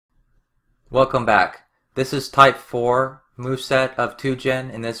Welcome back. This is type 4 moveset of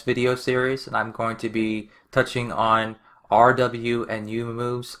 2gen in this video series, and I'm going to be touching on RW and U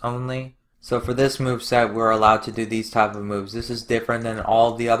moves only. So for this moveset, we're allowed to do these type of moves. This is different than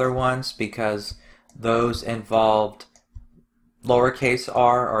all the other ones because those involved lowercase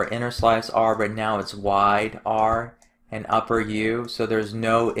r or inner slice r, but now it's wide R and upper U, so there's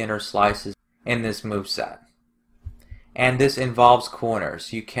no inner slices in this moveset. And this involves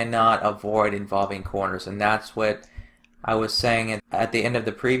corners. You cannot avoid involving corners, and that's what I was saying at the end of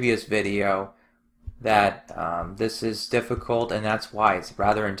the previous video, that this is difficult, and that's why it's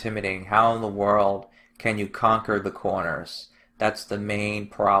rather intimidating. How in the world can you conquer the corners? That's the main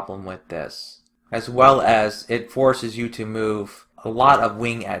problem with this. As well as it forces you to move a lot of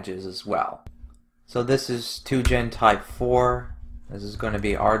wing edges as well. So this is 2gen type 4. This is going to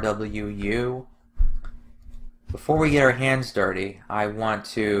be RWU. Before we get our hands dirty, I want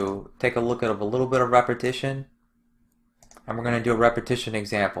to take a look at a little bit of repetition, and we're going to do a repetition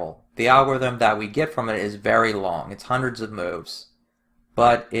example. The algorithm that we get from it is very long. It's hundreds of moves,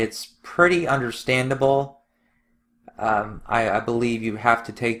 but it's pretty understandable. I believe you have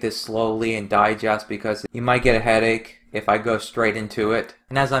to take this slowly and digest because you might get a headache if I go straight into it.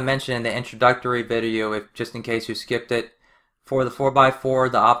 And as I mentioned in the introductory video, just in case you skipped it, for the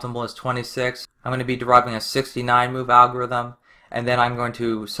 4x4, the optimal is 26. I'm going to be deriving a 69 move algorithm, and then I'm going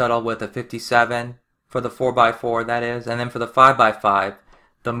to settle with a 57 for the 4x4, that is. And then for the 5x5,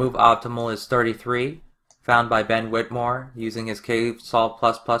 the move optimal is 33, found by Ben Whitmore using his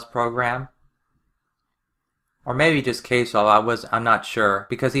KSolve++ program. Or maybe just KSolve, I'm not sure,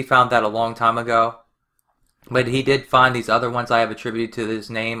 because he found that a long time ago. But he did find these other ones I have attributed to his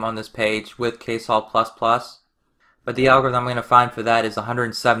name on this page with KSolve++. But the algorithm I'm going to find for that is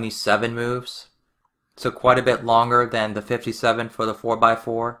 177 moves. So quite a bit longer than the 57 for the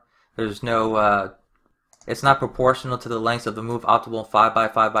 4x4. There's no, it's not proportional to the lengths of the move optimal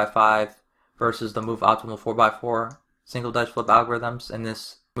 5x5x5 versus the move optimal 4x4 single dedge flip algorithms in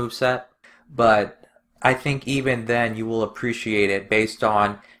this move set. But I think even then you will appreciate it based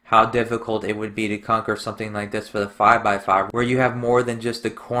on how difficult it would be to conquer something like this for the 5x5, where you have more than just the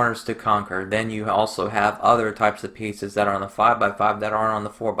corners to conquer. Then you also have other types of pieces that are on the 5x5 that aren't on the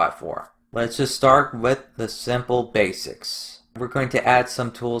 4x4. Let's just start with the simple basics. We're going to add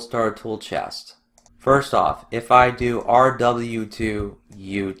some tools to our tool chest. First off, if I do RW2,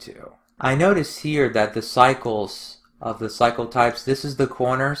 U2, I notice here that the cycles of the cycle types, this is the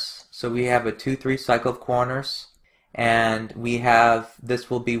corners. So we have a 2-3 cycle of corners. And we have, this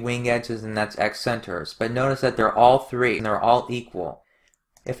will be wing edges, and that's X centers. But notice that they're all 3 and they're all equal.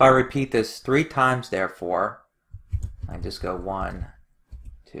 If I repeat this 3 times, therefore, I just go 1,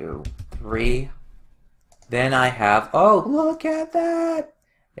 2, 3. Then I have, oh, look at that!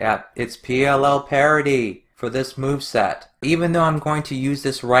 Yeah, it's PLL parity for this move set. Even though I'm going to use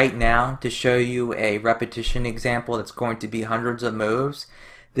this right now to show you a repetition example that's going to be hundreds of moves,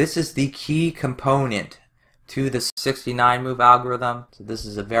 this is the key component to the 69 move algorithm. So this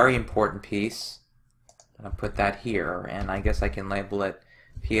is a very important piece. I'll put that here, and I guess I can label it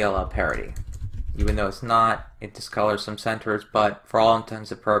PLL parity. Even though it's not, it discolors some centers, but for all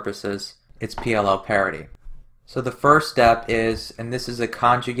intents and purposes, it's PLL parity. So the first step is, and this is a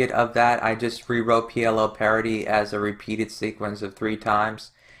conjugate of that, I just rewrote PLL parity as a repeated sequence of 3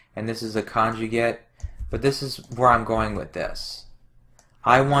 times, and this is a conjugate, but this is where I'm going with this.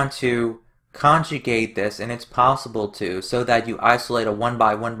 I want to conjugate this, and it's possible to, so that you isolate a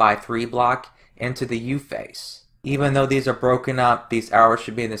 1x1x3 block into the U face. Even though these are broken up, these arrows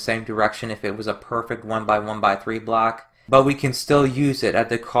should be in the same direction if it was a perfect 1x1x3 block, but we can still use it at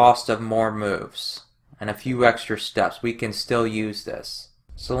the cost of more moves and a few extra steps. We can still use this.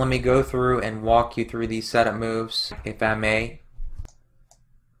 So let me go through and walk you through these setup moves, if I may.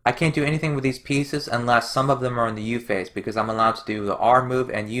 I can't do anything with these pieces unless some of them are in the U phase, because I'm allowed to do the R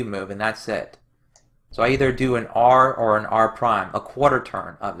move and U move, and that's it. So I either do an R or an R prime, a quarter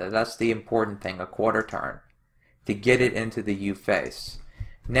turn of that. That's the important thing, a quarter turn, to get it into the U phase.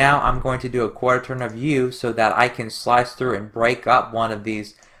 Now I'm going to do a quarter turn of U so that I can slice through and break up one of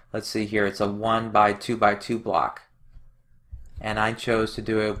these. Let's see here, it's a 1x2x2 block. And I chose to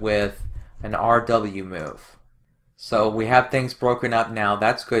do it with an RW move. So we have things broken up now.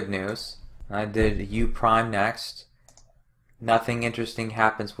 That's good news. I did U prime next. Nothing interesting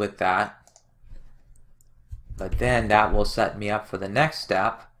happens with that. But then that will set me up for the next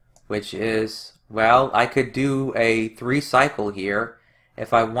step, which is, well, I could do a 3 cycle here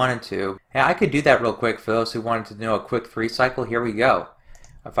if I wanted to. Yeah, I could do that real quick for those who wanted to know a quick 3 cycle. Here we go.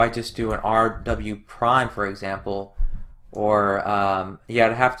 If I just do an RW prime, for example, or yeah,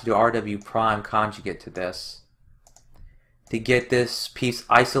 I'd have to do RW prime conjugate to this to get this piece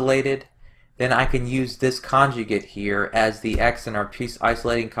isolated. Then I can use this conjugate here as the x in our piece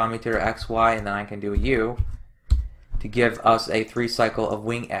isolating commutator xy, and then I can do a u to give us a 3 cycle of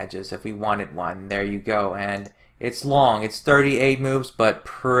wing edges if we wanted one. There you go. And it's long. It's 38 moves, but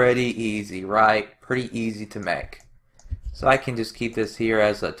pretty easy, right? Pretty easy to make. So I can just keep this here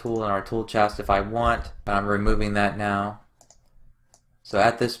as a tool in our tool chest if I want, but I'm removing that now. So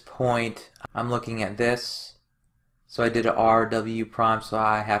at this point, I'm looking at this. So I did an RW prime, so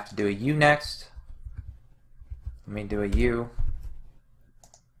I have to do a U next. Let me do a U.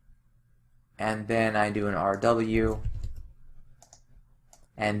 And then I do an RW.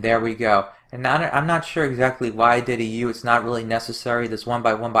 And there we go. And now I'm not sure exactly why I did a U. It's not really necessary. This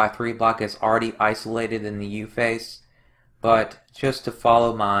 1x1x3 block is already isolated in the U face. But just to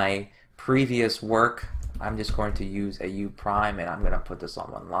follow my previous work, I'm just going to use a U prime, and I'm going to put this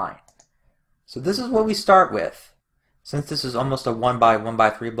on one line. So this is what we start with. Since this is almost a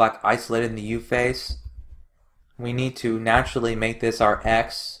 1x1x3 block isolated in the U face, we need to naturally make this our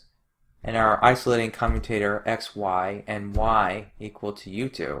x and our isolating commutator xy and y equal to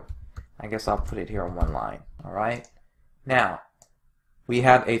u2. I guess I'll put it here on one line. Alright? Now, we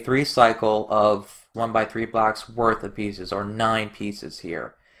have a 3 cycle of 1x3 blocks worth of pieces, or 9 pieces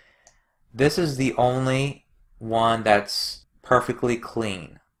here. This is the only one that's perfectly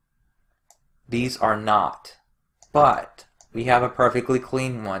clean. These are not. But we have a perfectly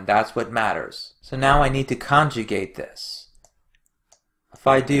clean one. That's what matters. So now I need to conjugate this. If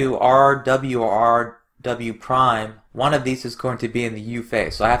I do RW or RW prime, one of these is going to be in the U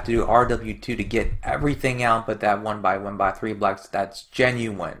face. So I have to do RW2 to get everything out but that 1x1x3 blocks that's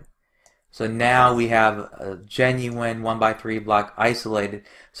genuine. So now we have a genuine 1x3 block isolated.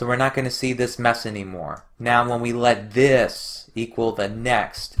 So we're not going to see this mess anymore. Now when we let this equal the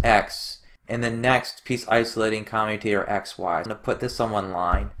next x, in the next piece isolating commutator xy. I'm going to put this on one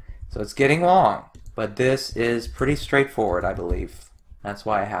line. So it's getting long, but this is pretty straightforward, I believe. That's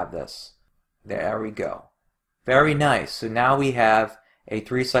why I have this. There we go. Very nice. So now we have a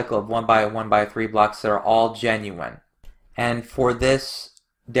 3 cycle of 1x1x3 blocks that are all genuine. And for this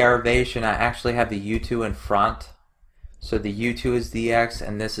derivation, I actually have the u2 in front. So the u2 is the x,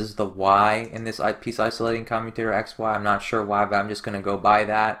 and this is the y in this piece isolating commutator xy. I'm not sure why, but I'm just going to go by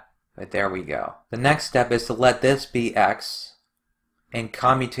that. But there we go. The next step is to let this be x and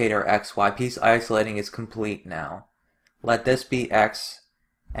commutator xy. Piece isolating is complete now. Let this be x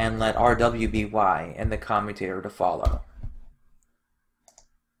and let RW be y and the commutator to follow.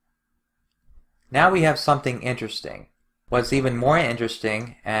 Now we have something interesting. What's even more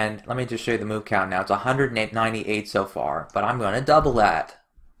interesting, and let me just show you the move count now. It's 198 so far, but I'm going to double that.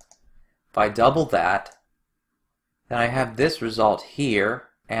 If I double that, then I have this result here.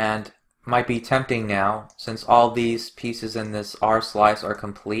 And might be tempting now, since all these pieces in this R slice are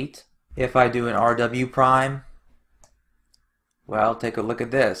complete. If I do an RW prime, well, take a look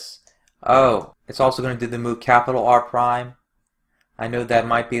at this. Oh, it's also going to do the move capital R prime. I know that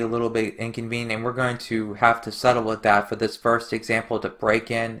might be a little bit inconvenient, and we're going to have to settle with that for this first example to break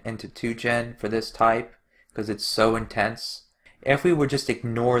into 2gen for this type, because it's so intense. If we would just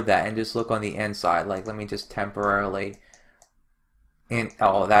ignore that and just look on the inside, like let me just temporarily...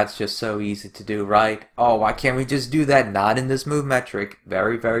 oh, that's just so easy to do, right? Oh, why can't we just do that? Not in this move metric.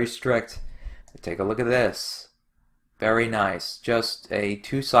 Very, very strict. Take a look at this. Very nice. Just a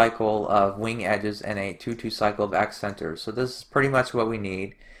 2 cycle of wing edges and a 2-2 cycle of X centers. So this is pretty much what we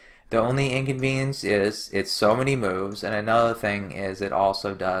need. The only inconvenience is it's so many moves, and another thing is it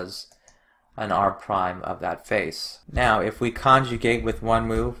also does an R prime of that face. Now, if we conjugate with one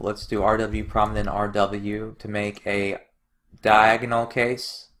move, let's do RW prime then RW to make a diagonal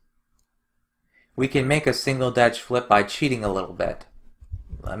case. We can make a single dedge flip by cheating a little bit.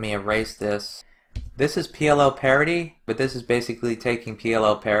 Let me erase this. This is PLL parity, but this is basically taking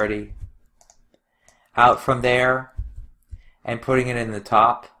PLL parity out from there and putting it in the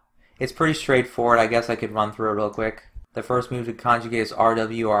top. It's pretty straightforward. I guess I could run through it real quick. The first move to conjugate is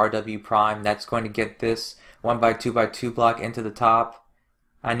RW or RW prime. That's going to get this 1x2x2 block into the top.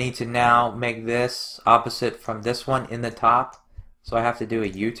 I need to now make this opposite from this one in the top. So I have to do a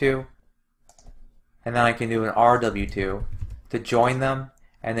U2. And then I can do an RW2 to join them.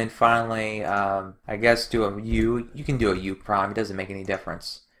 And then finally, I guess do a U. You can do a U prime. It doesn't make any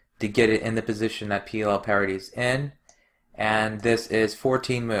difference. To get it in the position that PLL parity is in. And this is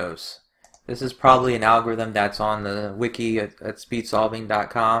 14 moves. This is probably an algorithm that's on the wiki at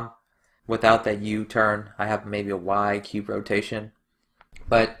speedsolving.com. Without that U turn, I have maybe a Y cube rotation.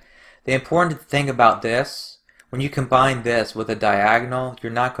 But the important thing about this, When you combine this with a diagonal,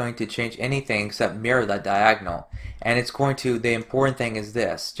 you're not going to change anything except mirror that diagonal. And it's going to, the important thing is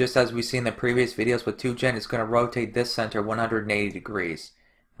this, just as we see in the previous videos with 2gen, it's going to rotate this center 180 degrees.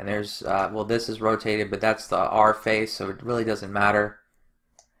 And there's, well, this is rotated, but that's the R face, so it really doesn't matter.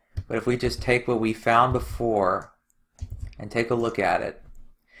 But if we just take what we found before and take a look at it,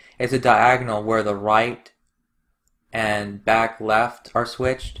 it's a diagonal where the right and back left are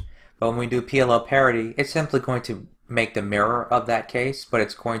switched. But when we do PLL parity, it's simply going to make the mirror of that case, but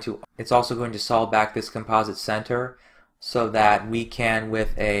it's also going to solve back this composite center so that we can,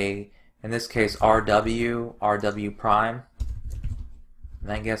 with a, in this case, RW prime,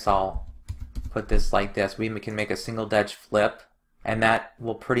 and I guess I'll put this like this, we can make a single dedge flip, and that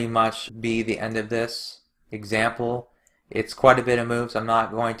will pretty much be the end of this example. It's quite a bit of moves. I'm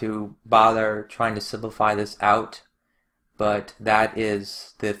not going to bother trying to simplify this out, but that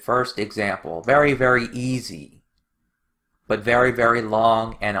is the first example. Very, very easy, but very, very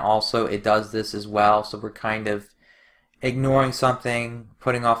long, and also it does this as well, so we're kind of ignoring something,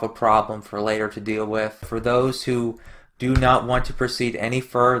 putting off a problem for later to deal with. For those who do not want to proceed any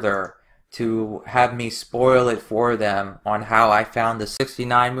further, to have me spoil it for them on how I found the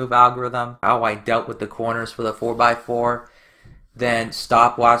 69 move algorithm, how I dealt with the corners for the 4x4, then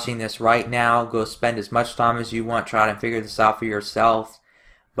stop watching this right now. Go spend as much time as you want trying to figure this out for yourself.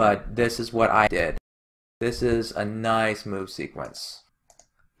 But this is what I did. This is a nice move sequence.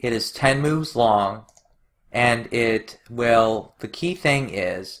 It is 10 moves long, and it will, the key thing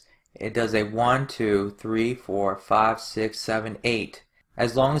is, it does a 1, 2, 3, 4, 5, 6, 7, 8.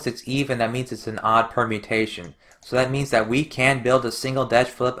 As long as it's even, that means it's an odd permutation. So that means that we can build a single dedge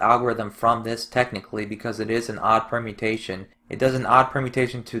flip algorithm from this technically, because it is an odd permutation. It does an odd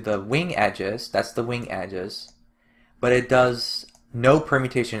permutation to the wing edges, that's the wing edges, but it does no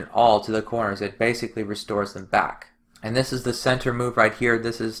permutation at all to the corners. It basically restores them back. And this is the center move right here.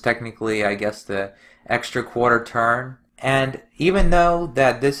 This is technically, I guess, the extra quarter turn. And even though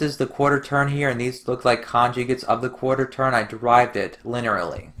that this is the quarter turn here and these look like conjugates of the quarter turn, I derived it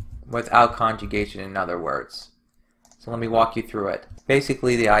linearly, without conjugation, in other words. So let me walk you through it.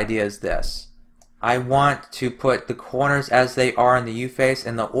 Basically the idea is this. I want to put the corners as they are in the U-face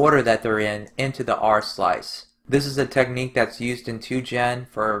in the order that they're in into the R slice. This is a technique that's used in 2gen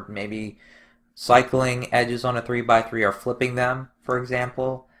for maybe cycling edges on a 3x3 or flipping them, for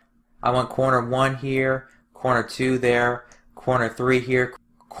example. I want corner 1 here, corner 2 there, corner 3 here,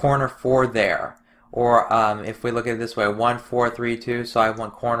 corner 4 there. Or if we look at it this way, 1, 4, 3, 2, so I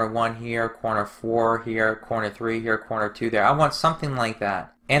want corner 1 here, corner 4 here, corner 3 here, corner 2 there. I want something like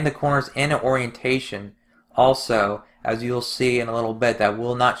that. And the corners in an orientation also, as you'll see in a little bit, that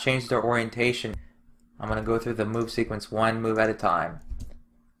will not change their orientation. I'm going to go through the move sequence one move at a time.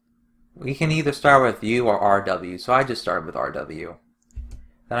 We can either start with U or RW, so I just started with RW.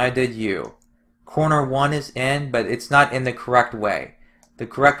 Then I did U. Corner 1 is in, but it's not in the correct way. The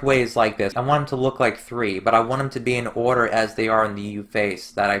correct way is like this. I want them to look like 3, but I want them to be in order as they are in the U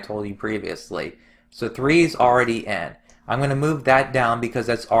face that I told you previously. So 3 is already in. I'm going to move that down because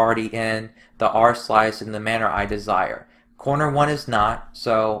that's already in the R slice in the manner I desire. Corner 1 is not,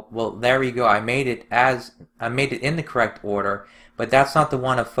 so well, there we go. I made it in the correct order, but that's not the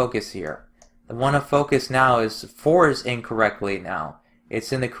one of focus here. The one of focus now is 4 is incorrectly now.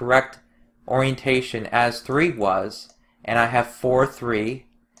 It's in the correct orientation as 3 was, and I have 4, 3.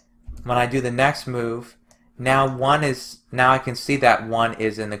 When I do the next move, now I can see that 1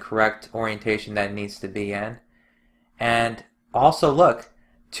 is in the correct orientation that it needs to be in. And also look,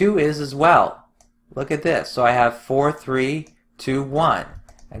 2 is as well. Look at this. So I have 4, 3, 2, 1.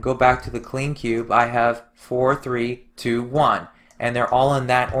 And go back to the clean cube, I have 4, 3, 2, 1. And they're all in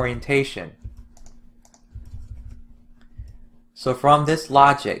that orientation. So from this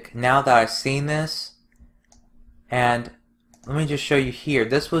logic, now that I've seen this, and let me just show you here,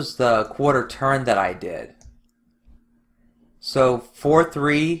 this was the quarter turn that I did. So 4,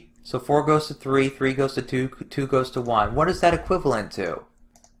 3, so 4 goes to 3, 3 goes to 2, 2 goes to 1. What is that equivalent to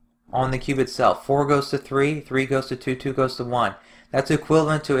on the cube itself? 4 goes to 3, 3 goes to 2, 2 goes to 1. That's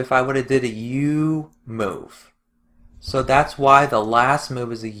equivalent to if I would have did a U move. So that's why the last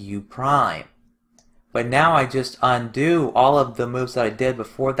move is a U prime. But now I just undo all of the moves that I did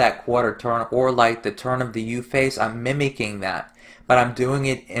before that quarter turn, or like the turn of the U face. I'm mimicking that, but I'm doing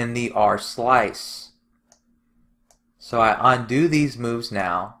it in the R slice. So I undo these moves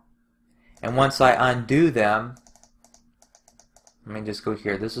now, and once I undo them, let me just go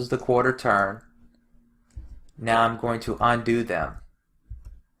here. This is the quarter turn. Now I'm going to undo them.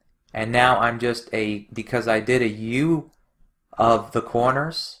 And now I'm just because I did a U of the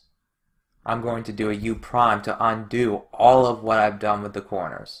corners, I'm going to do a U prime to undo all of what I've done with the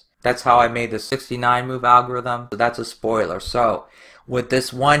corners. That's how I made the 69 move algorithm. So that's a spoiler. So with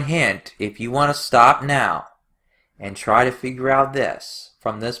this one hint, if you want to stop now and try to figure out this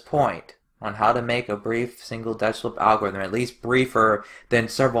from this point on how to make a brief single dedge flip algorithm, at least briefer than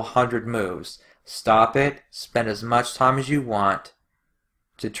several hundred moves, stop it, spend as much time as you want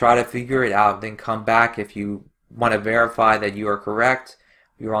to try to figure it out, then come back if you want to verify that you are correct,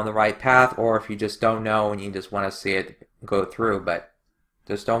 you're on the right path, or if you just don't know and you just want to see it go through, but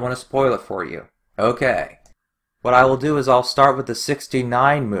just don't want to spoil it for you. Okay. What I will do is I'll start with the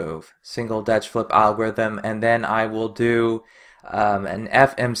 69 move single dedge flip algorithm, and then I will do an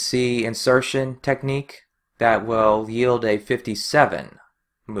FMC insertion technique that will yield a 57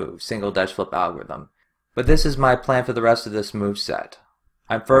 move single dedge flip algorithm. But this is my plan for the rest of this move set.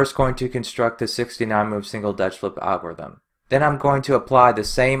 I'm first going to construct the 69 move single dedge flip algorithm. Then I'm going to apply the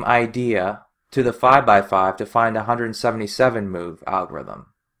same idea to the 5x5 to find a 177 move algorithm.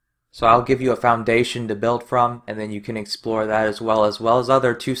 So I'll give you a foundation to build from, and then you can explore that as well as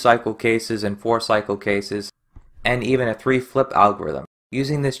other 2-cycle cases and 4-cycle cases, and even a 3-flip algorithm.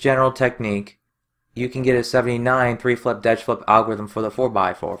 Using this general technique, you can get a 79 3-flip dedge flip algorithm for the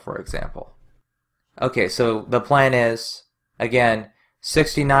 4x4, for example. Okay, so the plan is, again,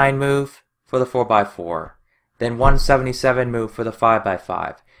 69 move for the 4x4, then 177 move for the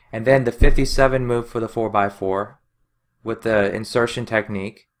 5x5, and then the 57 move for the 4x4 with the insertion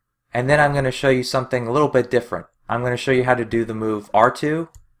technique. And then I'm going to show you something a little bit different. I'm going to show you how to do the move R2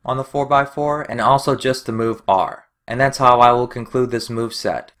 on the 4x4 and also just the move R. And that's how I will conclude this move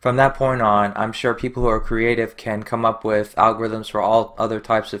set. From that point on, I'm sure people who are creative can come up with algorithms for all other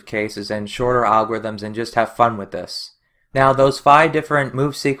types of cases and shorter algorithms and just have fun with this. Now those 5 different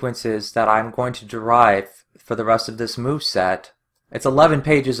move sequences that I'm going to derive for the rest of this move set, it's 11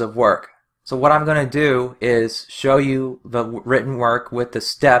 pages of work. So what I'm going to do is show you the written work with the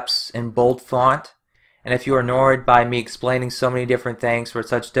steps in bold font. And if you are annoyed by me explaining so many different things for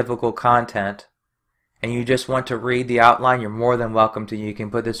such difficult content, and you just want to read the outline, you're more than welcome to. You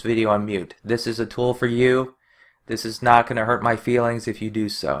can put this video on mute. This is a tool for you. This is not going to hurt my feelings if you do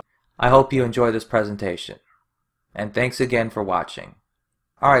so. I hope you enjoy this presentation. And thanks again for watching.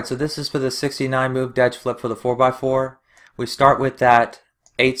 Alright, so this is for the 69 move dedge flip for the 4x4. We start with that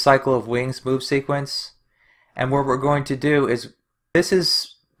 8 cycle of wings move sequence, and what we're going to do is, this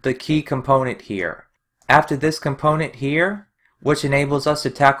is the key component here. After this component here, which enables us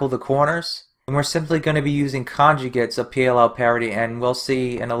to tackle the corners, and we're simply going to be using conjugates of PLL parity, and we'll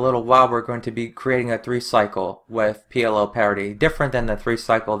see in a little while we're going to be creating a 3 cycle with PLL parity, different than the 3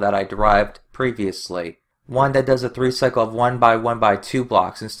 cycle that I derived previously. One that does a 3 cycle of 1 by 1 by 2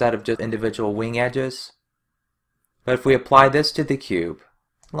 blocks instead of just individual wing edges. But if we apply this to the cube,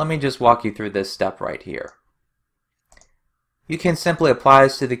 let me just walk you through this step right here. You can simply apply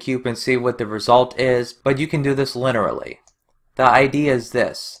this to the cube and see what the result is, but you can do this linearly. The idea is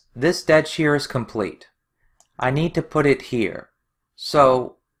this. This dedge here is complete. I need to put it here.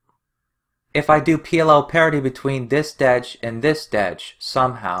 So if I do PLL parity between this dedge and this dedge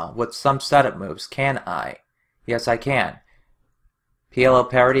somehow with some setup moves, can I? Yes, I can. PLL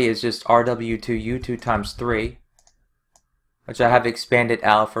parity is just RW2U2 times 3. Which I have expanded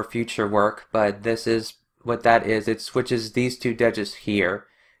out for future work, but this is what that is. It switches these 2 dedges here.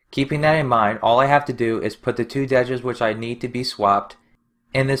 Keeping that in mind, all I have to do is put the 2 dedges which I need to be swapped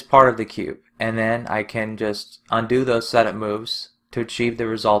in this part of the cube, and then I can just undo those setup moves to achieve the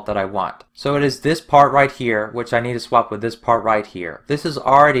result that I want. So it is this part right here which I need to swap with this part right here. This is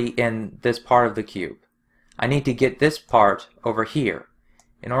already in this part of the cube. I need to get this part over here.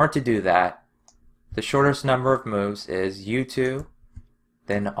 In order to do that, the shortest number of moves is U2,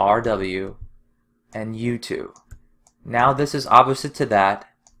 then RW, and U2. Now this is opposite to that.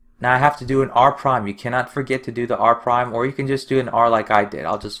 Now I have to do an R prime. You cannot forget to do the R prime, or you can just do an R like I did.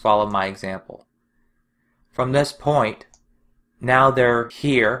 I'll just follow my example. From this point, now they're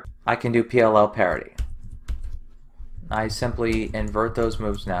here, I can do PLL parity. I simply invert those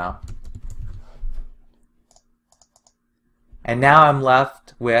moves now. And now I'm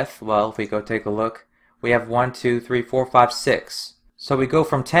left with, well, if we go take a look, we have 1, 2, 3, 4, 5, 6. So we go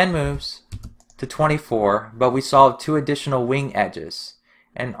from 10 moves to 24, but we solve 2 additional wing edges.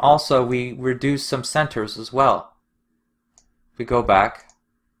 And also we reduce some centers as well. If we go back,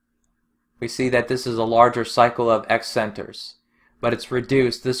 we see that this is a larger cycle of X centers, but it's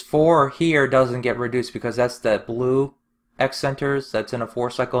reduced. This 4 here doesn't get reduced because that's the blue X centers that's in a 4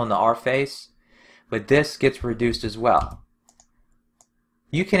 cycle in the R face, but this gets reduced as well.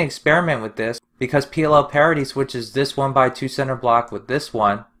 You can experiment with this because PLL parity switches this 1 by 2 center block with this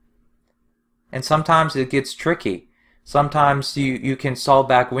one, And sometimes it gets tricky. Sometimes you can solve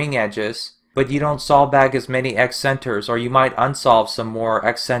back wing edges, but you don't solve back as many X centers, or you might unsolve some more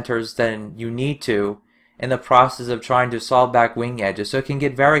X centers than you need to in the process of trying to solve back wing edges. So it can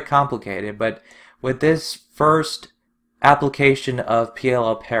get very complicated, but with this first application of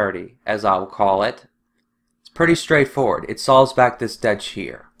PLL parity, as I will call it, it's pretty straightforward. It solves back this dedge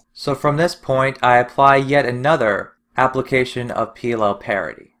here. So from this point, I apply yet another application of PLL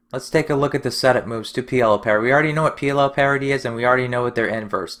parity. Let's take a look at the setup moves to PLL parity. We already know what PLL parity is, and we already know what their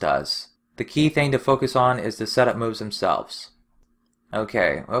inverse does. The key thing to focus on is the setup moves themselves.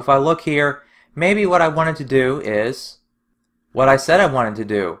 Okay, well, if I look here, maybe what I wanted to do is what I said I wanted to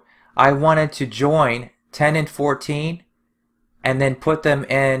do. I wanted to join 10 and 14 and then put them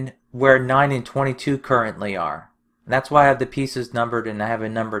in where 9 and 22 currently are. And that's why I have the pieces numbered and I have a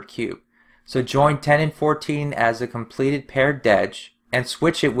numbered cube. So join 10 and 14 as a completed paired dedge and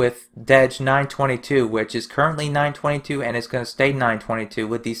switch it with dedge 922, which is currently 922 and is going to stay 922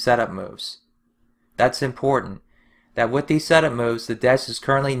 with these setup moves. That's important. That with these setup moves, the dedge is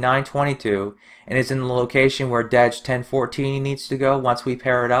currently 922 and is in the location where dedge 1014 needs to go once we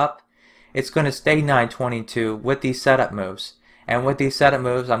pair it up. It's going to stay 922 with these setup moves. And with these setup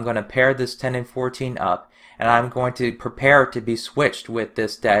moves, I'm going to pair this 10 and 14 up, and I'm going to prepare it to be switched with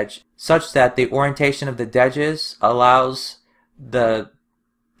this dedge such that the orientation of the dedges allows the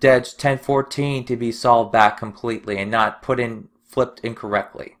dedge 1014 to be solved back completely and not flipped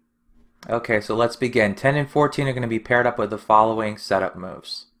incorrectly. Okay, so let's begin. 10 and 14 are going to be paired up with the following setup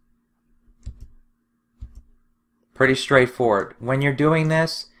moves. Pretty straightforward. When you're doing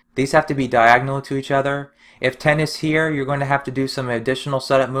this, these have to be diagonal to each other. If 10 is here, you're going to have to do some additional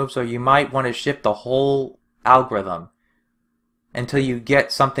setup moves, or you might want to shift the whole algorithm until you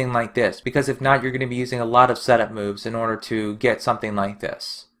get something like this, because if not, you're going to be using a lot of setup moves in order to get something like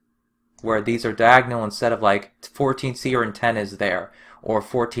this, where these are diagonal instead of like 14's here and 10 is there, or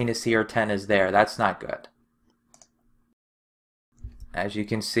 14 is here, 10 is there. That's not good. As you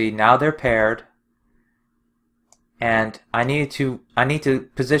can see, now they're paired, and I need to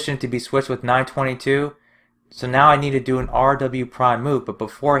position it to be switched with 922. So now I need to do an RW prime move, but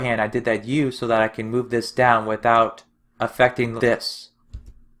beforehand I did that U so that I can move this down without affecting this.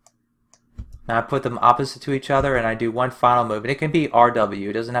 Now I put them opposite to each other and I do one final move, and it can be RW.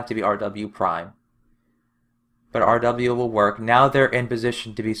 It doesn't have to be RW prime, but RW will work. Now they're in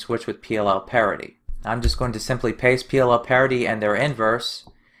position to be switched with PLL parity. I'm just going to simply paste PLL parity and their inverse,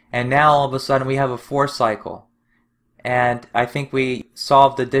 and now all of a sudden we have a 4 cycle. And I think we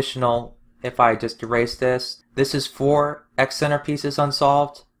solved additional, if I just erase this is 4 X center pieces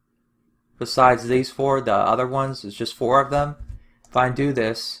unsolved. Besides these 4, the other ones, it's just 4 of them. If I undo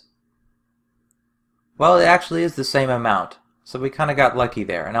this, well, it actually is the same amount. So we kind of got lucky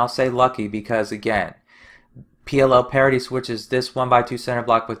there. And I'll say lucky because, again, PLL parity switches this 1x2 center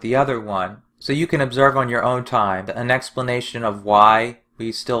block with the other one. So you can observe on your own time an explanation of why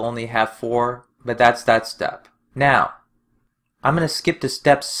we still only have 4, but that's that step. Now, I'm going to skip to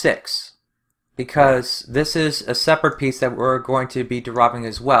step 6 because this is a separate piece that we're going to be deriving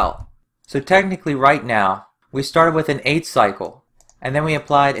as well. So technically right now, we started with an 8 cycle, and then we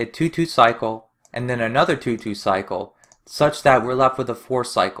applied a 2-2 cycle, and then another 2-2 cycle, such that we're left with a 4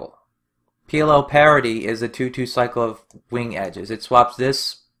 cycle. PLL parity is a 2-2 cycle of wing edges. It swaps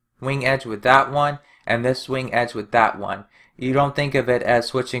this wing edge with that one, and this wing edge with that one. You don't think of it as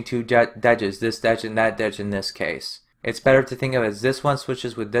switching two dedges, this dedge and that dedge in this case. It's better to think of it as this one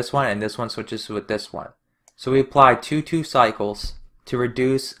switches with this one and this one switches with this one. So we apply 2-2 cycles to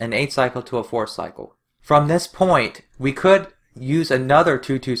reduce an 8 cycle to a 4 cycle. From this point, we could use another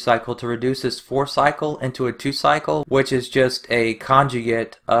 2-2 cycle to reduce this 4 cycle into a 2 cycle, which is just a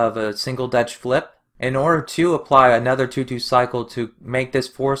conjugate of a single dedge flip. In order to apply another 2-2 cycle to make this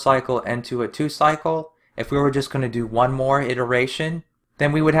 4 cycle into a 2 cycle, if we were just going to do one more iteration,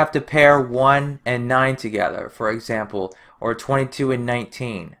 then we would have to pair 1 and 9 together, for example, or 22 and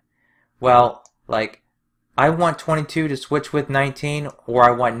 19. Well, like, I want 22 to switch with 19, or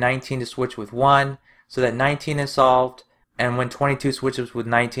I want 19 to switch with 1, so that 19 is solved, and when 22 switches with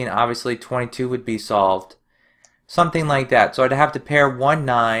 19, obviously 22 would be solved. Something like that. So I'd have to pair 1,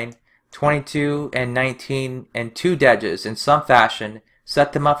 9, 22, and 19 and 2 dedges in some fashion,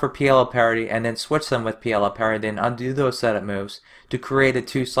 set them up for PLL parity, and then switch them with PLL parity, then undo those setup moves to create a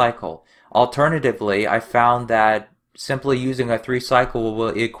 2 cycle. Alternatively, I found that simply using a 3 cycle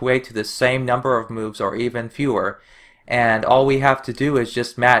will equate to the same number of moves or even fewer, and all we have to do is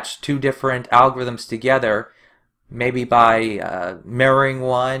just match 2 different algorithms together, maybe by mirroring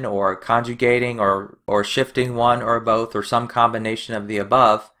one or conjugating or shifting one or both or some combination of the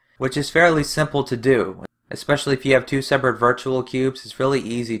above. which is fairly simple to do. Especially if you have two separate virtual cubes, it's really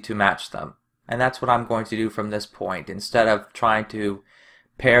easy to match them. And that's what I'm going to do from this point, instead of trying to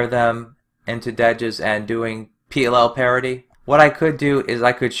pair them into dedges and doing PLL parity. What I could do is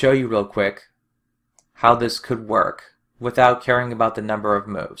I could show you real quick how this could work without caring about the number of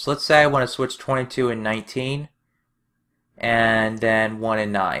moves. Let's say I want to switch 22 and 19 and then 1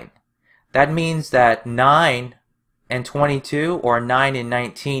 and 9. That means that 9 and 22 or 9 and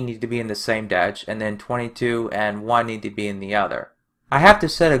 19 need to be in the same dedge, and then 22 and 1 need to be in the other. I have to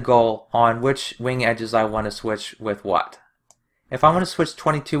set a goal on which wing edges I want to switch with what. If I want to switch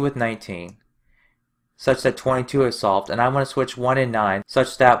 22 with 19 such that 22 is solved, and I want to switch 1 and 9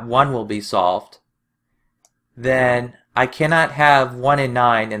 such that 1 will be solved, then I cannot have 1 and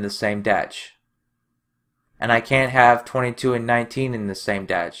 9 in the same dedge. And I can't have 22 and 19 in the same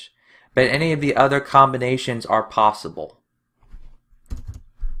dedge. But any of the other combinations are possible.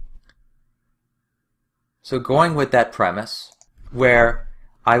 So going with that premise, where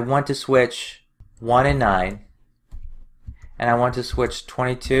I want to switch 1 and 9, and I want to switch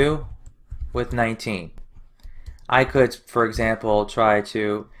 22 with 19. I could, for example,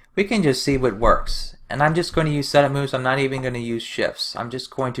 we can just see what works. And I'm just going to use setup moves. I'm not even going to use shifts. I'm just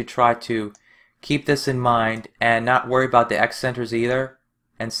going to try to keep this in mind and not worry about the X centers either,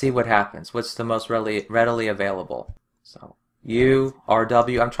 and see what happens. What's the most readily available? So U, R,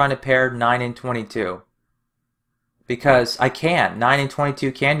 W. I'm trying to pair 9 and 22. Because I can. 9 and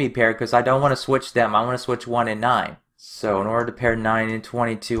 22 can be paired because I don't want to switch them. I want to switch 1 and 9. So in order to pair 9 and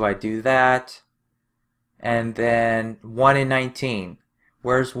 22, I do that. And then 1 and 19.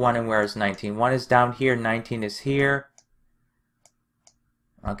 Where's 1 and where's 19? 1 is down here, 19 is here.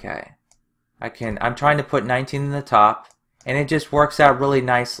 Okay. I'm trying to put 19 in the top, and it just works out really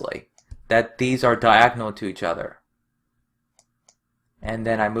nicely that these are diagonal to each other. And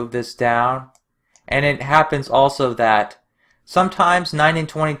then I move this down, and it happens also that sometimes 9 and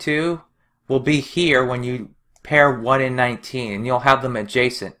 22 will be here when you pair 1 and 19, and you'll have them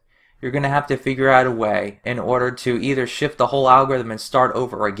adjacent. You're going to have to figure out a way in order to either shift the whole algorithm and start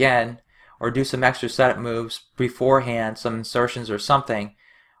over again, or do some extra setup moves beforehand, some insertions or something,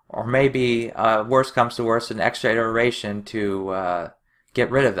 or maybe worst comes to worst, an extra iteration to get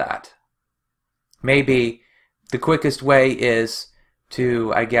rid of that. Maybe the quickest way is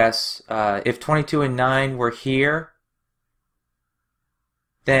to, I guess, if 22 and 9 were here,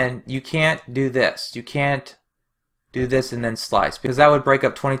 then you can't do this. You can't do this and then slice, because that would break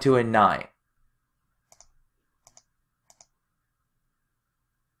up 22 and 9.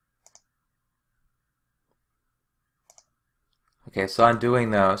 Okay, so I'm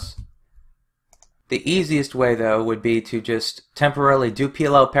doing those. The easiest way, though, would be to just temporarily do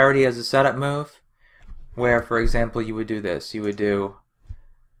PLL parity as a setup move, where, for example, you would do this. You would do,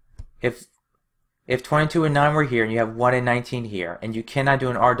 if 22 and 9 were here, and you have 1 and 19 here, and you cannot do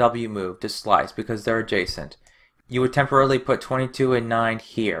an RW move to slice because they're adjacent, you would temporarily put 22 and 9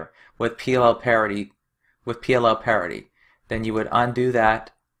 here with PLL parity. Then you would undo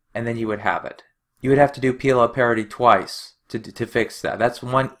that, and then you would have it. You would have to do PLL parity twice to fix that. That's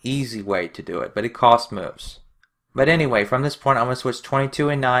one easy way to do it, but it costs moves. But anyway, from this point I'm going to switch 22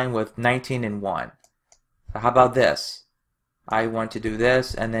 and 9 with 19 and 1. So how about this? I want to do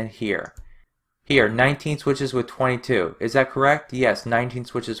this, and then here. Here, 19 switches with 22. Is that correct? Yes, 19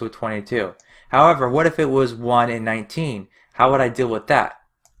 switches with 22. However, what if it was 1 and 19? How would I deal with that?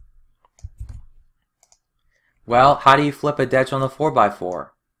 Well, how do you flip a dedge on the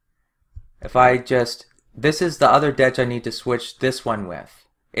 4x4? If I just, this is the other dedge I need to switch this one with.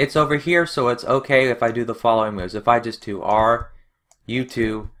 It's over here, so it's okay if I do the following moves. If I just do R,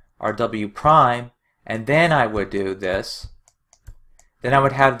 U2, RW prime, and then I would do this, then I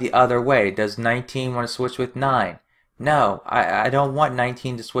would have the other way. Does 19 want to switch with 9? No, I don't want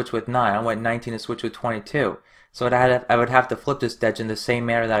 19 to switch with 9. I want 19 to switch with 22. So I would have to flip this dedge in the same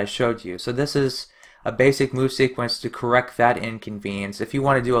manner that I showed you. So this is a basic move sequence to correct that inconvenience. If you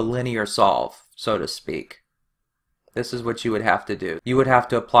want to do a linear solve, so to speak, this is what you would have to do. You would have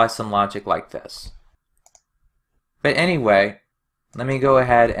to apply some logic like this. But anyway, let me go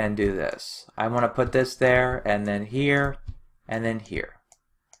ahead and do this. I want to put this there, and then here, and then here.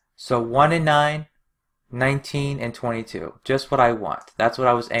 So 1 and 9, 19 and 22. Just what I want. That's what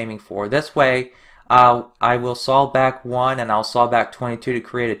I was aiming for. This way, I will solve back 1 and I'll solve back 22 to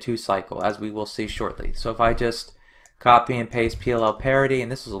create a 2 cycle, as we will see shortly. So if I just copy and paste PLL parity,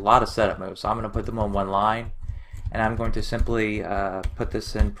 and this is a lot of setup moves, so I'm going to put them on one line, and I'm going to simply put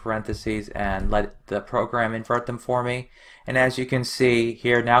this in parentheses and let the program invert them for me. And as you can see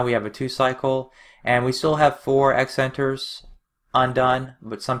here, now we have a 2 cycle, and we still have 4 X centers undone,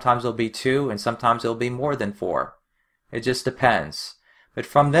 but sometimes it'll be 2 and sometimes it'll be more than 4. It just depends. But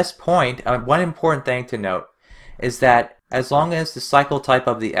from this point, one important thing to note is that as long as the cycle type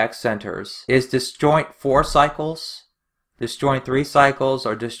of the X centers is disjoint 4 cycles, disjoint 3 cycles,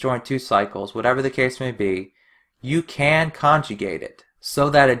 or disjoint 2 cycles, whatever the case may be, you can conjugate it so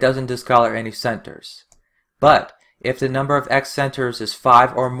that it doesn't discolor any centers. But if the number of X centers is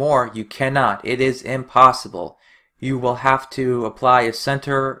 5 or more, you cannot. It is impossible. You will have to apply a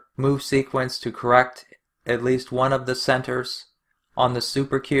center move sequence to correct at least one of the centers on the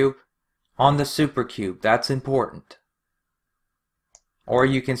supercube. On the supercube, that's important. Or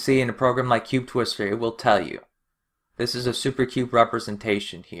you can see in a program like Cube Twister, it will tell you. This is a supercube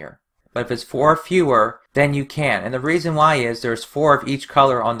representation here. But if it's 4 or fewer, then you can. And the reason why is there's 4 of each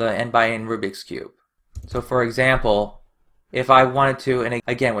color on the n by n Rubik's Cube. So for example, if I wanted to, and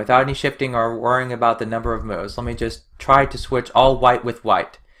again, without any shifting or worrying about the number of moves, let me just try to switch all white with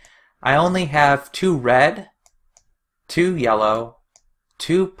white. I only have 2 red, 2 yellow,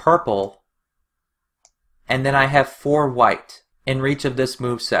 2 purple, and then I have 4 white in reach of this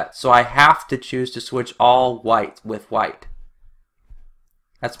move set. So I have to choose to switch all white with white.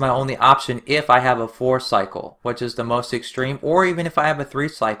 That's my only option if I have a 4 cycle, which is the most extreme, or even if I have a 3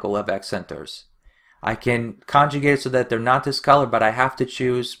 cycle of X centers. I can conjugate it so that they're not discolored, but I have to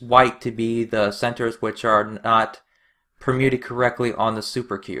choose white to be the centers which are not permuted correctly on the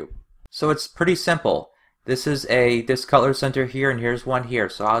supercube. So it's pretty simple. This is a discolored center here, and here's one here,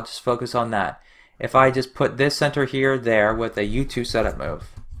 so I'll just focus on that. If I just put this center here, there, with a U2 setup move,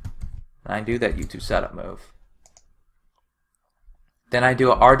 and I do that U2 setup move, then I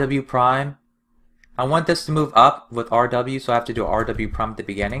do a RW prime. I want this to move up with RW, so I have to do a RW prime at the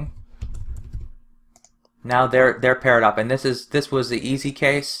beginning. Now they're paired up, and this was the easy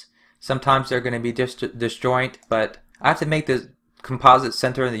case. Sometimes they're going to be disjoint, but I have to make the composite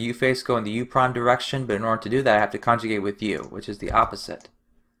center in the U face go in the U prime direction, but in order to do that I have to conjugate with U, which is the opposite.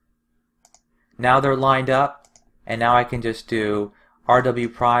 Now they're lined up, and now I can just do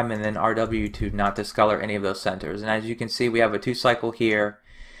RW prime and then RW to not discolor any of those centers. And as you can see, we have a 2 cycle here.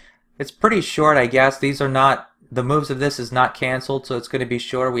 It's pretty short, I guess. These are not, the moves of this is not canceled, so it's going to be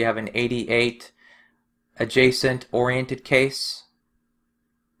shorter. We have an 88 adjacent oriented case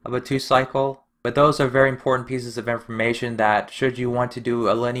of a 2 cycle, but those are very important pieces of information that should you want to do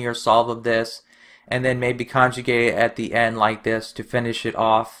a linear solve of this and then maybe conjugate it at the end like this to finish it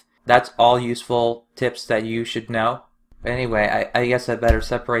off, that's all useful tips that you should know. But anyway, I guess I better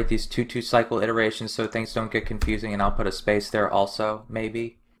separate these 2 cycle iterations so things don't get confusing, and I'll put a space there also,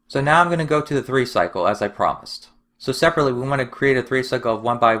 maybe. So now I'm going to go to the 3 cycle as I promised. So separately we want to create a 3 cycle of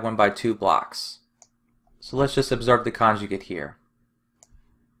 1 by 1 by 2 blocks. So let's just observe the conjugate here.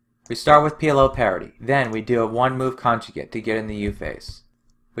 We start with PLO parity. Then we do a 1 move conjugate to get in the U phase.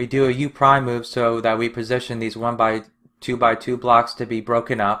 We do a U prime move so that we position these 1 by 2 blocks to be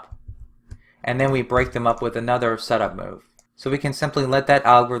broken up. And then we break them up with another setup move. So we can simply let that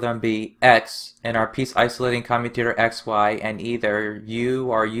algorithm be X in our piece isolating commutator XY, and either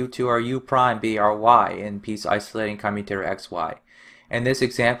U or U2 or U prime be our Y in piece isolating commutator XY. In this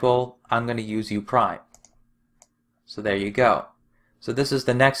example, I'm going to use U prime. So there you go. So this is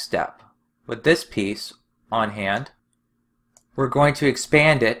the next step. With this piece on hand, we're going to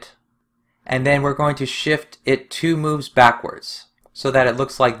expand it, and then we're going to shift it 2 moves backwards so that it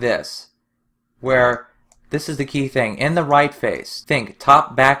looks like this, where this is the key thing. In the right face, think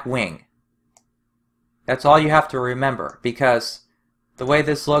top back wing. That's all you have to remember, because the way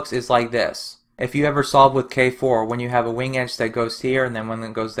this looks is like this. If you ever solve with K4, when you have a wing edge that goes here and then one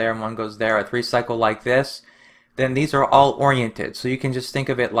that goes there and one goes there, a 3 cycle like this, then these are all oriented. So you can just think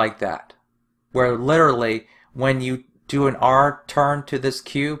of it like that, where literally when you do an R turn to this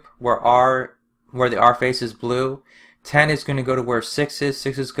cube where the R face is blue, 10 is going to go to where 6 is,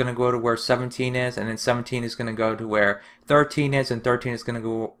 6 is going to go to where 17 is, and then 17 is going to go to where 13 is, and 13 is going to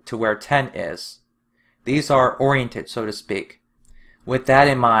go to where 10 is. These are oriented, so to speak. With that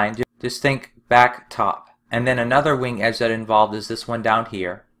in mind, just think back top. And then another wing edge that involved is this one down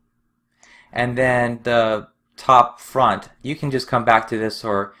here. And then the top front, you can just come back to this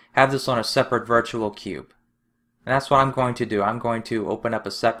or have this on a separate virtual cube. And that's what I'm going to do. I'm going to open up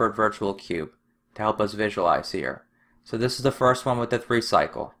a separate virtual cube to help us visualize here. So this is the first one with the 3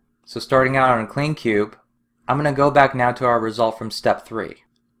 cycle. So starting out on a clean cube, I'm going to go back now to our result from step 3.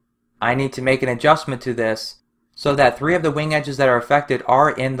 I need to make an adjustment to this so that 3 of the wing edges that are affected are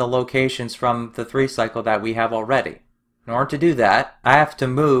in the locations from the 3 cycle that we have already. In order to do that, I have to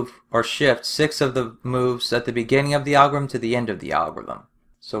move or shift 6 of the moves at the beginning of the algorithm to the end of the algorithm.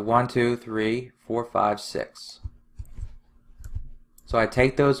 So 1, 2, 3, 4, 5, 6. So I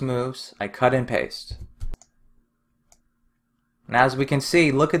take those moves, I cut and paste. And as we can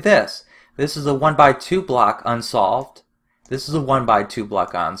see, look at this. This is a 1x2 block unsolved. This is a 1x2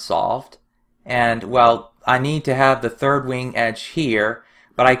 block unsolved. And well, I need to have the third wing edge here,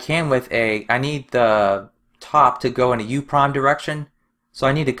 but I need the top to go in a U prime direction, so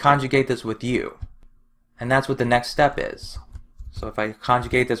I need to conjugate this with U. And that's what the next step is. So if I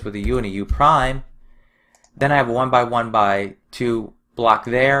conjugate this with a U and a U prime, then I have a 1x1x2 block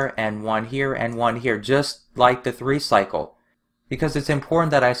there, and one here, and one here, just like the 3 cycle. Because it's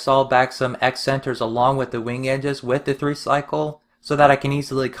important that I solve back some X centers along with the wing edges with the 3 cycle, so that I can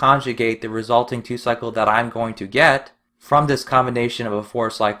easily conjugate the resulting 2 cycle that I'm going to get from this combination of a 4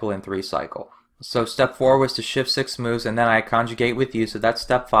 cycle and 3 cycle. So step 4 was to shift 6 moves, and then I conjugate with U, so that's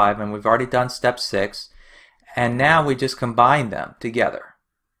step 5, and we've already done step 6. And now we just combine them together.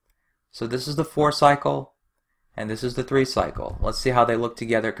 So this is the 4 cycle, and this is the 3 cycle. Let's see how they look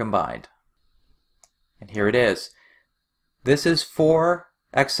together combined. And here it is. This is 4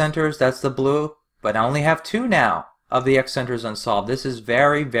 X centers, that's the blue, but I only have 2 now of the X centers unsolved. This is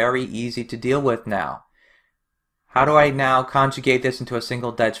very, very easy to deal with now. How do I now conjugate this into a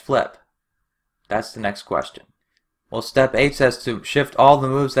single dedge flip? That's the next question. Well, step 8 says to shift all the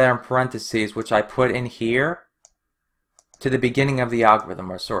moves that are in parentheses, which I put in here, to the beginning of the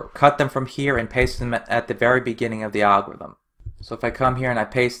algorithm, or sort of cut them from here and paste them at the very beginning of the algorithm. So if I come here and I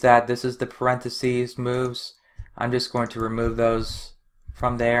paste that, this is the parentheses moves. I'm just going to remove those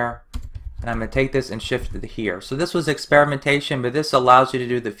from there, and I'm going to take this and shift it here. So this was experimentation, but this allows you to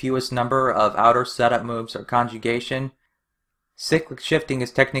do the fewest number of outer setup moves or conjugation. Cyclic shifting is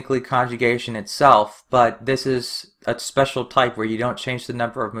technically conjugation itself, but this is a special type where you don't change the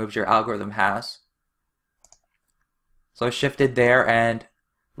number of moves your algorithm has. So I shifted there, and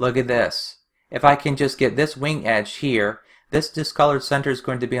look at this. If I can just get this wing edge here, this discolored center is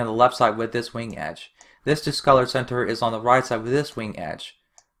going to be on the left side with this wing edge. This discolored center is on the right side with this wing edge.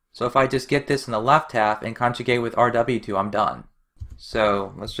 So if I just get this in the left half and conjugate with RW2, I'm done.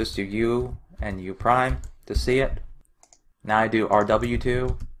 So let's just do U and U prime to see it. Now I do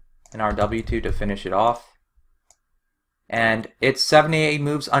RW2 and RW2 to finish it off. And it's 78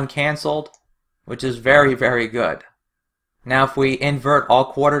 moves uncancelled, which is very, very good. Now if we invert all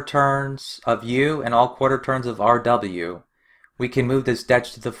quarter turns of U and all quarter turns of RW, we can move this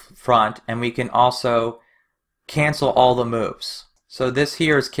dedge to the front, and we can also cancel all the moves. So this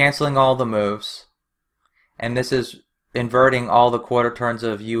here is canceling all the moves, and this is inverting all the quarter turns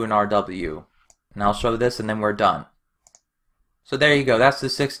of U and RW. And I'll show this and then we're done. So there you go, that's the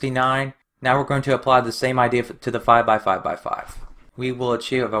 69. Now we're going to apply the same idea to the 5x5x5. We will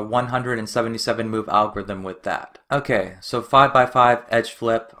achieve a 177 move algorithm with that. Okay, so 5x5 edge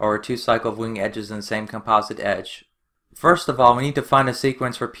flip, or a 2 cycle of wing edges in the same composite edge. First of all, we need to find a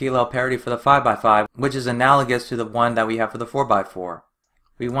sequence for PLL parity for the 5x5, which is analogous to the one that we have for the 4x4.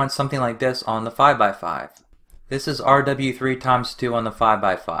 We want something like this on the 5x5. This is RW3 times 2 on the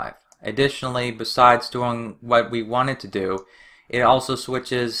 5x5. Additionally, besides doing what we wanted to do, it also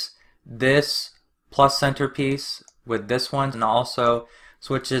switches this plus center piece with this one, and also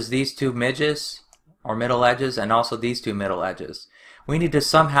switches these 2 midges or middle edges, and also these 2 middle edges. We need to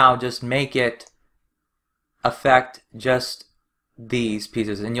somehow just make it affect just these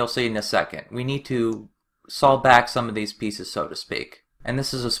pieces, and you'll see in a second. We need to solve back some of these pieces, so to speak. And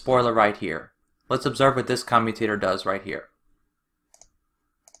this is a spoiler right here. Let's observe what this commutator does right here.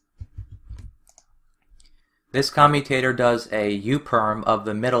 This commutator does a U-perm of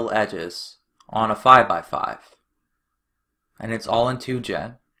the middle edges on a 5x5. And it's all in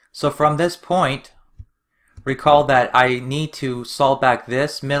 2gen. So from this point, recall that I need to solve back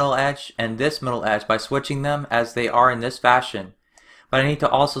this middle edge and this middle edge by switching them as they are in this fashion. But I need to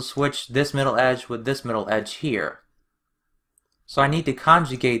also switch this middle edge with this middle edge here. So I need to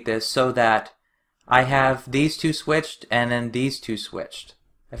conjugate this so that I have these 2 switched and then these 2 switched.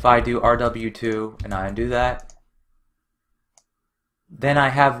 If I do RW2 and I undo that, then I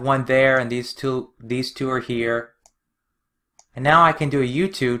have one there and these two are here. And now I can do a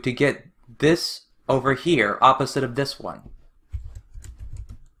U2 to get this over here, opposite of this one.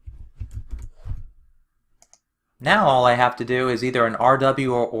 Now all I have to do is either an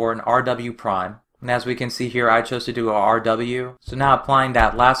RW or an RW prime. And as we can see here, I chose to do a RW. So now applying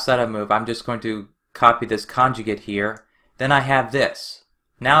that last setup move, I'm just going to copy this conjugate here. Then I have this.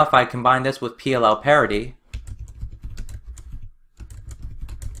 Now if I combine this with PLL parity,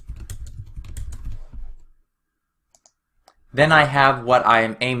 then I have what I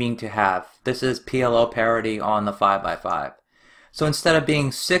am aiming to have. This is PLL parity on the 5x5. So instead of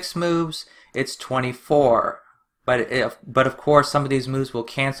being 6 moves, it's 24. but of course some of these moves will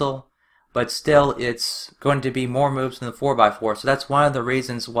cancel, but still it's going to be more moves than the 4x4. So that's one of the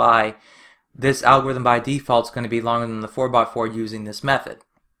reasons why this algorithm by default is going to be longer than the 4x4 using this method.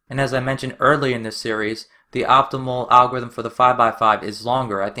 And as I mentioned earlier in this series, the optimal algorithm for the 5x5 is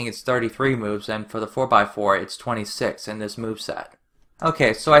longer. I think it's 33 moves, and for the 4x4 it's 26 in this move set.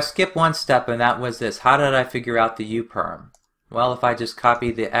 Okay, so I skipped one step, and that was this. How did I figure out the U-perm? Well, if I just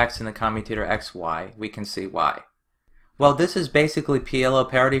copy the X in the commutator XY, we can see why. Well, this is basically PLO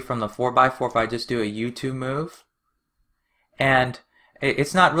parity from the 4x4 if I just do a U2 move. And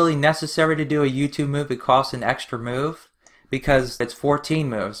it's not really necessary to do a U2 move. It costs an extra move because it's 14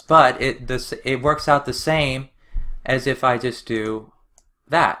 moves. But it works out the same as if I just do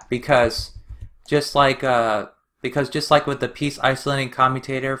that. Because just like with the piece isolating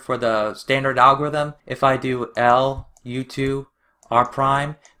commutator for the standard algorithm, if I do L, U2, R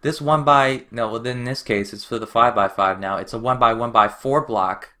prime, this in this case it's for the 5x5 now, it's a 1x1x4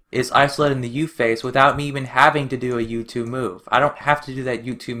 block, is isolated in the U phase without me even having to do a U2 move. I don't have to do that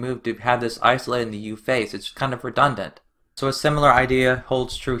U2 move to have this isolated in the U phase. It's kind of redundant. So a similar idea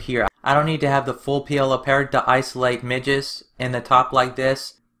holds true here. I don't need to have the full PLO parity to isolate midges in the top like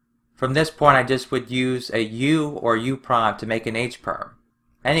this. From this point I just would use a U or U prime to make an H perm.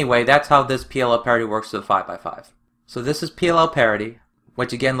 Anyway, that's how this PLO parity works for the 5x5. So this is PLO parity,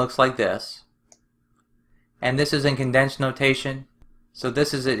 which again looks like this. And this is in condensed notation. So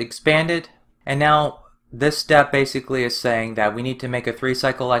this is it expanded. And now this step basically is saying that we need to make a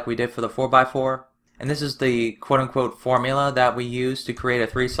 3-cycle like we did for the 4x4. And this is the quote-unquote formula that we use to create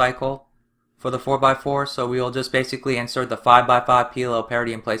a 3-cycle for the 4x4. So we will just basically insert the 5x5 PLO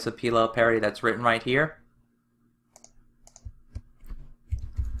parity in place of PLO parity that's written right here.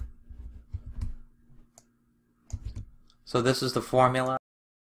 So this is the formula,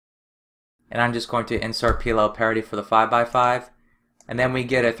 and I'm just going to insert PLO parity for the 5x5, and then we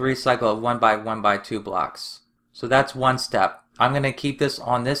get a 3-cycle of 1x1x2 blocks. So that's one step. I'm going to keep this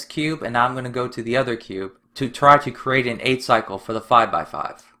on this cube, and now I'm going to go to the other cube to try to create an 8-cycle for the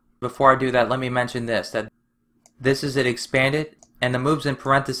 5x5. Before I do that, let me mention that this is it expanded, and the moves in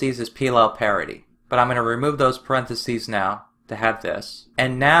parentheses is PLO parity. But I'm going to remove those parentheses now to have this.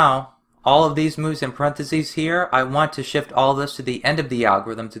 And now all of these moves in parentheses here, I want to shift all this to the end of the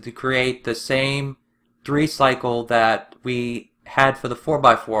algorithm to create the same 3-cycle that we had for the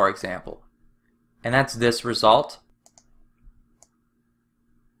 4x4 example. And that's this result.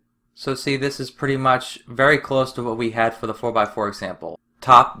 So see, this is pretty much very close to what we had for the 4x4 example.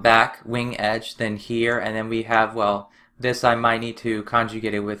 Top, back, wing edge, then here, and then we have, well, this I might need to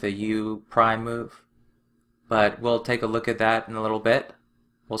conjugate it with a U prime move. But we'll take a look at that in a little bit.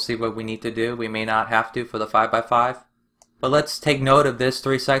 We'll see what we need to do. We may not have to for the 5x5. But let's take note of this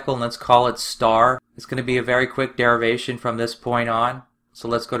 3-cycle and let's call it star. It's going to be a very quick derivation from this point on. So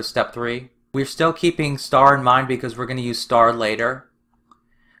let's go to step 3. We're still keeping star in mind because we're going to use star later.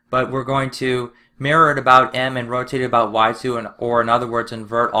 But we're going to mirror it about M and rotate it about Y2, or in other words,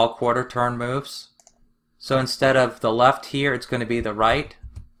 invert all quarter turn moves. So instead of the left here, it's going to be the right.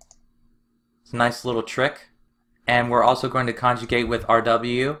 It's a nice little trick. And we're also going to conjugate with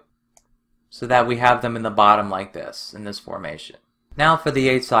RW so that we have them in the bottom like this, in this formation. Now for the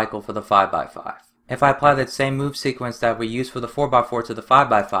 8-cycle for the 5x5. If I apply that same move sequence that we used for the 4x4 to the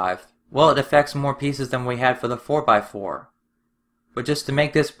 5x5, well, it affects more pieces than we had for the 4x4. But just to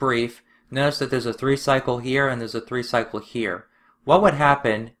make this brief, notice that there's a 3-cycle here and there's a 3-cycle here. What would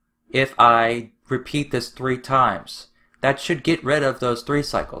happen if I repeat this 3 times? That should get rid of those 3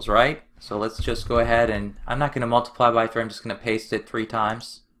 cycles, right? So let's just go ahead and I'm not going to multiply by 3, I'm just going to paste it 3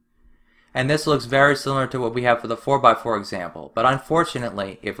 times. And this looks very similar to what we have for the 4x4 example. But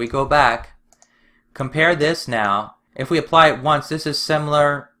unfortunately, if we go back, compare this now, if we apply it once, this is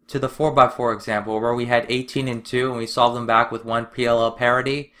similar to the 4x4 example where we had 18 and 2 and we solved them back with 1 PLO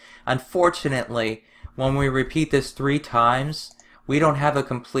parity. Unfortunately, when we repeat this 3 times, we don't have a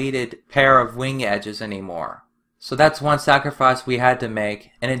completed pair of wing edges anymore. So that's one sacrifice we had to make,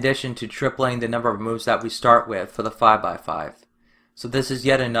 in addition to tripling the number of moves that we start with for the 5x5. So this is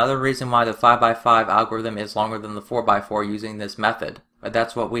yet another reason why the 5x5 algorithm is longer than the 4x4 using this method. But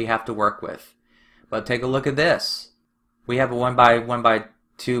that's what we have to work with. But take a look at this. We have a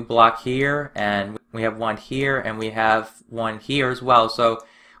 1x1x2 block here, and we have one here, and we have one here as well. So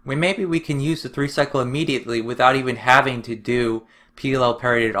maybe we can use the 3-cycle immediately without even having to do PLO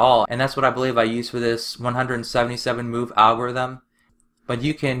parity at all, and that's what I believe I use for this 177 move algorithm. But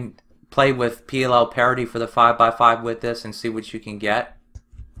you can play with PLO parity for the 5x5 with this and see what you can get.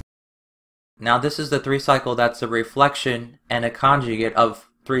 Now this is the 3-cycle that's a reflection and a conjugate of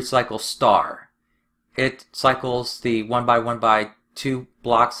 3-cycle star. it cycles the 1 by 1 by 2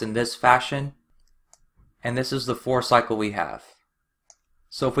 blocks in this fashion, and this is the 4 cycle we have.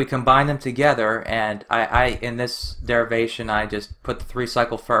 So if we combine them together, and I in this derivation I just put the 3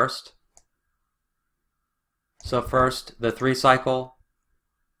 cycle first. So first the 3 cycle,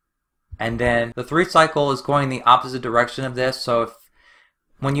 and then the 3 cycle is going the opposite direction of this, so if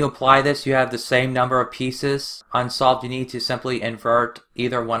when you apply this you have the same number of pieces unsolved, you need to simply invert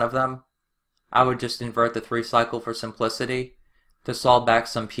either one of them. I would just invert the 3 cycle for simplicity to solve back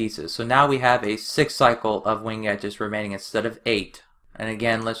some pieces. So now we have a 6 cycle of wing edges remaining instead of 8. And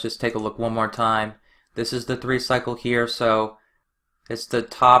again, let's just take a look one more time. This is the 3 cycle here, so it's the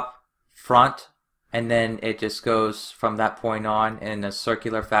top front, and then it just goes from that point on in a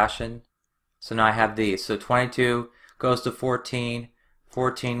circular fashion. So now I have these. So 22 goes to 14,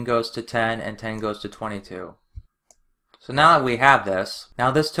 14 goes to 10, and 10 goes to 22. So now that we have this,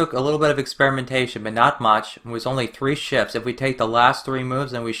 now this took a little bit of experimentation, but not much. It was only 3 shifts. If we take the last 3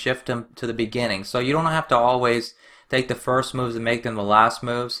 moves and we shift them to the beginning. So you don't have to always take the first moves and make them the last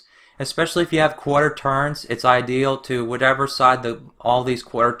moves. Especially if you have quarter turns, it's ideal to whatever side all these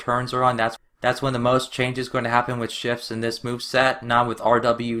quarter turns are on. That's when the most change is going to happen with shifts in this move set. Not with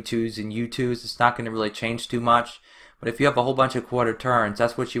RW2s and U2s. It's not going to really change too much. But if you have a whole bunch of quarter turns,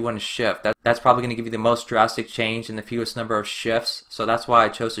 that's what you want to shift. That's probably going to give you the most drastic change and the fewest number of shifts. So that's why I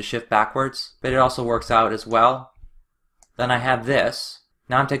chose to shift backwards. But it also works out as well. Then I have this.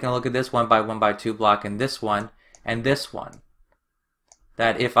 Now I'm taking a look at this 1 by 1 by 2 block and this one. And this one,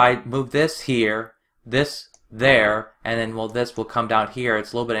 that if I move this here, this there, and then this will come down here,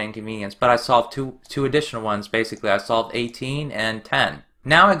 it's a little bit of inconvenience, but I solved two additional ones. Basically I solved 18 and 10.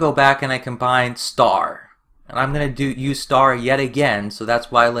 Now I go back and I combine star, and I'm going to use star yet again, so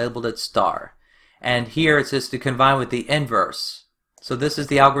that's why I labeled it star. And here it says to combine with the inverse. So this is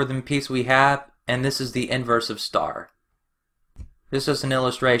the algorithm piece we have, and this is the inverse of star. This is an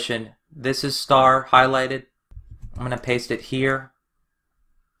illustration. This is star highlighted. I'm going to paste it here.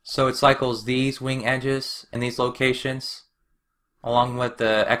 So it cycles these wing edges in these locations along with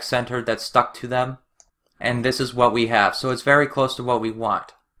the X center that's stuck to them. And this is what we have. So it's very close to what we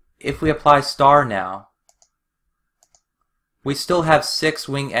want. If we apply star now, we still have 6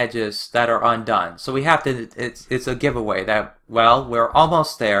 wing edges that are undone. So we have to, it's a giveaway that, well, we're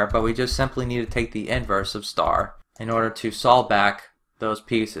almost there, but we just simply need to take the inverse of star in order to solve back those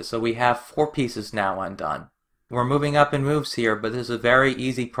pieces. So we have 4 pieces now undone. We're moving up in moves here, but this is a very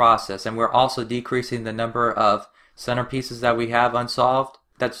easy process, and we're also decreasing the number of center pieces that we have unsolved.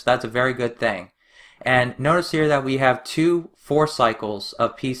 That's a very good thing. And notice here that we have 2 4 cycles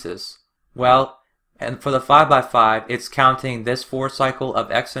of pieces. Well, and for the 5 by 5, it's counting this 4 cycle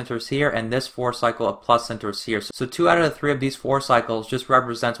of X centers here and this 4 cycle of plus centers here. So 2 out of the 3 of these 4 cycles just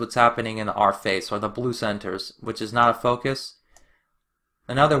represents what's happening in the R face, or the blue centers, which is not a focus.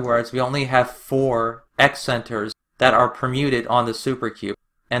 In other words, we only have 4 X centers that are permuted on the supercube,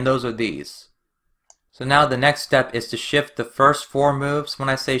 and those are these. So now the next step is to shift the first 4 moves. When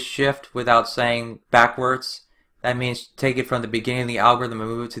I say shift without saying backwards, that means take it from the beginning of the algorithm and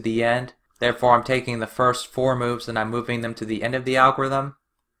move it to the end. Therefore, I'm taking the first 4 moves and I'm moving them to the end of the algorithm.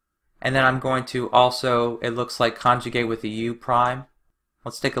 And then I'm going to also, it looks like, conjugate with the U prime.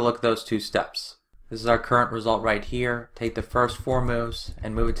 Let's take a look at those 2 steps. This is our current result right here. Take the first 4 moves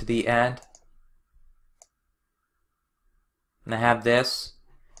and move it to the end. And I have this.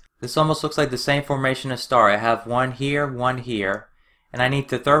 This almost looks like the same formation as star. I have 1 here, 1 here. And I need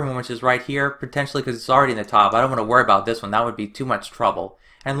the third one, which is right here, potentially because it's already in the top. I don't want to worry about this one. That would be too much trouble.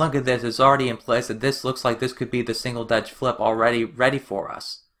 And look at this. It's already in place. That this looks like this could be the single dedge flip already ready for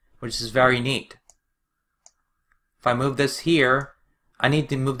us, which is very neat. If I move this here, I need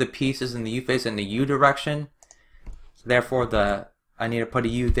to move the pieces in the U face in the U direction. So therefore, I need to put a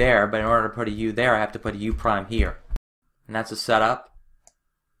U there, but in order to put a U there, I have to put a U prime here. And that's a setup.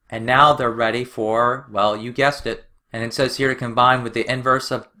 And now they're ready for, well, you guessed it. And it says here to combine with the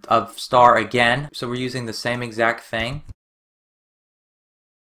inverse of star again. So we're using the same exact thing.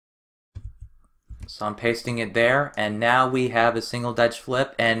 So I'm pasting it there, and now we have a single dedge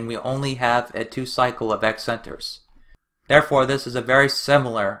flip, and we only have a 2 cycle of X centers. Therefore, this is a very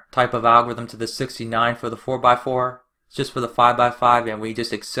similar type of algorithm to the 69 for the 4x4. It's just for the 5x5, and we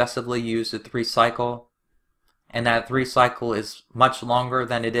just excessively use the 3 cycle. And that 3 cycle is much longer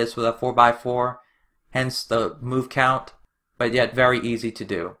than it is for the 4x4, hence the move count, but yet very easy to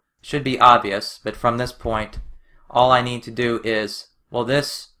do. Should be obvious, but from this point, all I need to do is, well,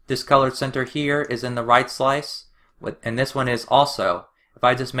 this discolored center here is in the right slice, and this one is also. If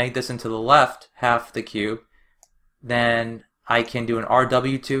I just make this into the left half of the cube, then I can do an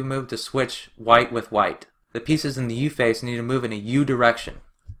RW2 move to switch white with white. The pieces in the U face need to move in a U direction.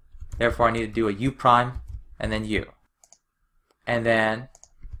 Therefore I need to do a U prime and then U. And then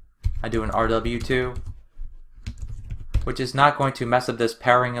I do an RW2, which is not going to mess up this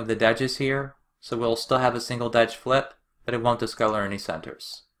pairing of the dedges here, so we'll still have a single dedge flip, but it won't discolor any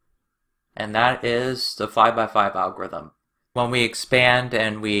centers. And that is the 5x5 algorithm. When we expand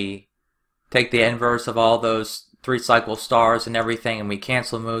and we take the inverse of all those 3-cycle stars and everything and we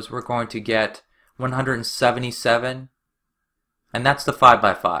cancel moves, we're going to get 177, and that's the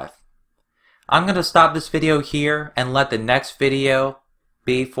 5x5. I'm going to stop this video here and let the next video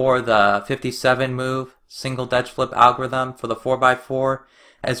be for the 57 move single dedge flip algorithm for the 4x4,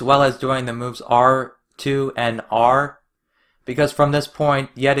 as well as doing the moves R2 and R, because from this point,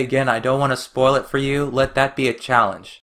 yet again, I don't want to spoil it for you. Let that be a challenge.